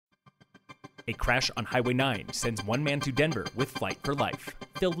A crash on Highway 9 sends one man to Denver with flight for life.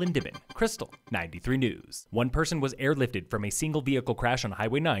 Phil Lindemann, Krystal, 93 News. One person was airlifted from a single vehicle crash on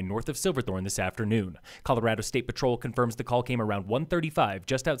Highway 9 north of Silverthorne this afternoon. Colorado State Patrol confirms the call came around 1:35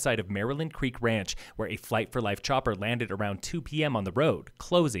 just outside of Maryland Creek Ranch, where a flight for life chopper landed around 2 p.m. on the road,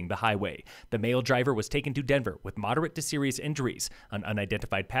 closing the highway. The male driver was taken to Denver with moderate to serious injuries. An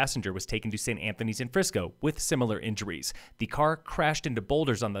unidentified passenger was taken to St. Anthony's in Frisco with similar injuries. The car crashed into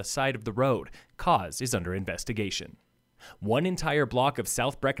boulders on the side of the road. Cause is under investigation. One entire block of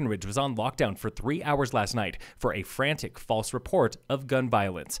South Breckenridge was on lockdown for 3 hours last night for a frantic false report of gun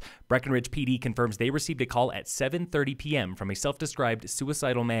violence. Breckenridge PD confirms they received a call at 7:30 p.m. from a self-described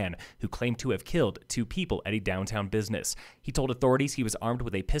suicidal man who claimed to have killed 2 people at a downtown business. He told authorities he was armed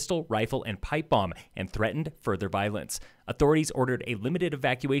with a pistol, rifle, and pipe bomb and threatened further violence. Authorities ordered a limited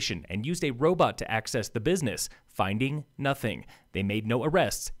evacuation and used a robot to access the business, finding nothing. They made no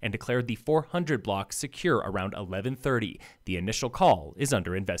arrests and declared the 400 block secure around 11:30. The initial call is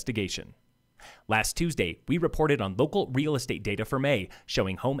under investigation. Last Tuesday, we reported on local real estate data for May,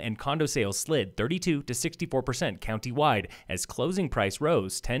 showing home and condo sales slid 32 to 64% countywide as closing price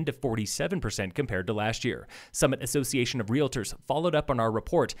rose 10 to 47% compared to last year. Summit Association of Realtors followed up on our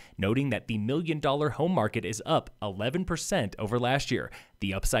report, noting that the $1 million home market is up 11% over last year.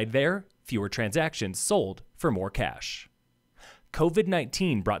 The upside there? Fewer transactions sold for more cash.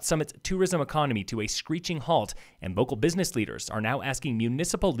 COVID-19 brought Summit's tourism economy to a screeching halt, and local business leaders are now asking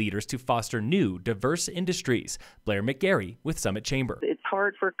municipal leaders to foster new, diverse industries. Blair McGarry with Summit Chamber. It's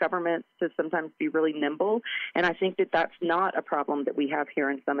hard for governments to sometimes be really nimble, and I think that that's not a problem that we have here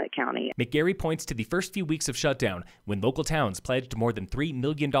in Summit County. McGarry points to the first few weeks of shutdown, when local towns pledged more than $3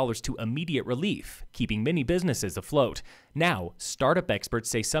 million to immediate relief, keeping many businesses afloat. Now, startup experts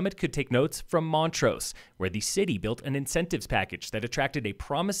say Summit could take notes from Montrose, where the city built an incentives package that attracted a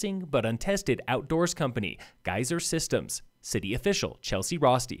promising but untested outdoors company, Geyser Systems. City official Chelsea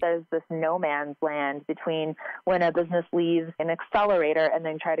Rosti. There's this no man's land between when a business leaves an accelerator and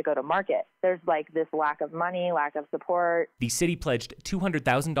then try to go to market. There's like this lack of money, lack of support. The city pledged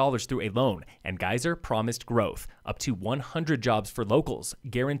 $200,000 through a loan, and Geyser promised growth, up to 100 jobs for locals,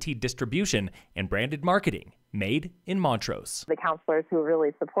 guaranteed distribution, and branded marketing. Made in Montrose. The counselors who were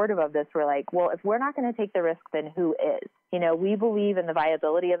really supportive of this were like, well, if we're not going to take the risk, then who is? You know, we believe in the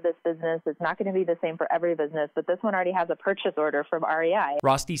viability of this business. It's not going to be the same for every business, but this one already has a purchase order from REI.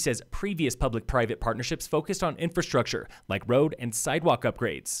 Rosti says previous public-private partnerships focused on infrastructure, like road and sidewalk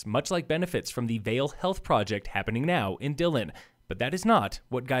upgrades, much like benefits from the Vail Health Project happening now in Dillon. But that is not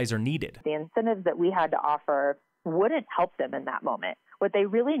what Geyser needed. The incentives that we had to offer wouldn't help them in that moment. What they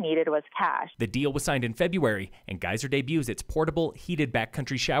really needed was cash. The deal was signed in February, and Geyser debuts its portable, heated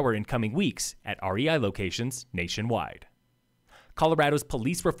backcountry shower in coming weeks at REI locations nationwide. Colorado's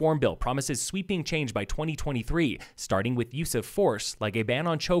police reform bill promises sweeping change by 2023, starting with use of force like a ban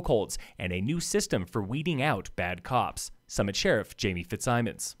on chokeholds and a new system for weeding out bad cops. Summit Sheriff Jamie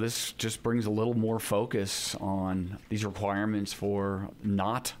Fitzsimons. This just brings a little more focus on these requirements for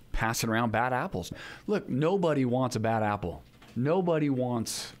not passing around bad apples. Look, nobody wants a bad apple. Nobody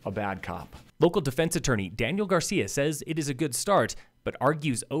wants a bad cop. Local defense attorney Daniel Garcia says it is a good start, but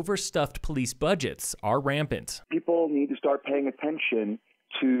argues overstuffed police budgets are rampant. People need to start paying attention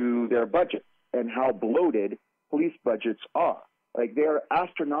to their budget and how bloated police budgets are. Like, they're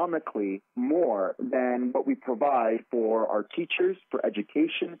astronomically more than what we provide for our teachers, for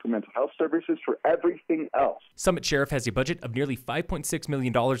education, for mental health services, for everything else. Summit Sheriff has a budget of nearly $5.6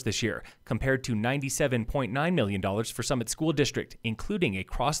 million this year, compared to $97.9 million for Summit School District, including a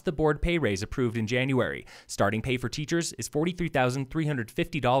across-the-board pay raise approved in January. Starting pay for teachers is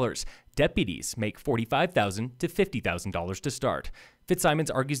 $43,350. Deputies make $45,000 to $50,000 to start. Fitzsimons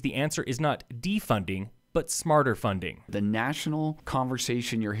argues the answer is not defunding, but smarter funding. The national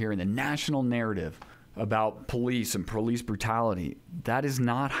conversation you're hearing, the national narrative about police and police brutality, that is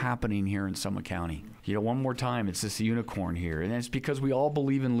not happening here in Summit County. You know, one more time, it's this unicorn here. And it's because we all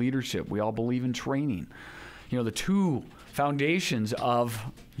believe in leadership. We all believe in training. You know, the two foundations of,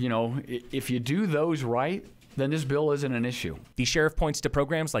 you know, if you do those right, then this bill isn't an issue. The sheriff points to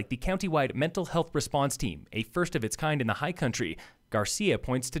programs like the countywide mental health response team, a first of its kind in the high country. Garcia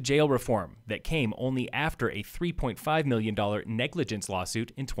points to jail reform that came only after a $3.5 million negligence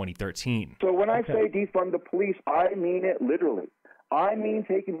lawsuit in 2013. So when I say defund the police, I mean it literally. I mean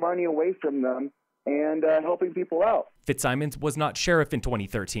taking money away from them and helping people out. Fitzsimons was not sheriff in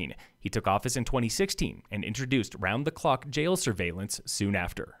 2013. He took office in 2016 and introduced round-the-clock jail surveillance soon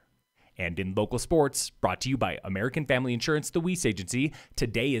after. And in local sports, brought to you by American Family Insurance, the Weiss Agency,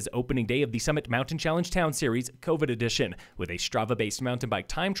 today is opening day of the Summit Mountain Challenge Town Series COVID edition with a Strava-based mountain bike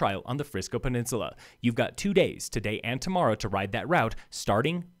time trial on the Frisco Peninsula. You've got 2 days, today and tomorrow, to ride that route,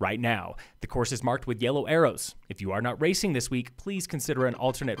 starting right now. The course is marked with yellow arrows. If you are not racing this week, please consider an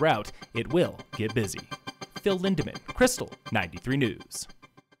alternate route. It will get busy. Phil Lindemann, Krystal, 93 News.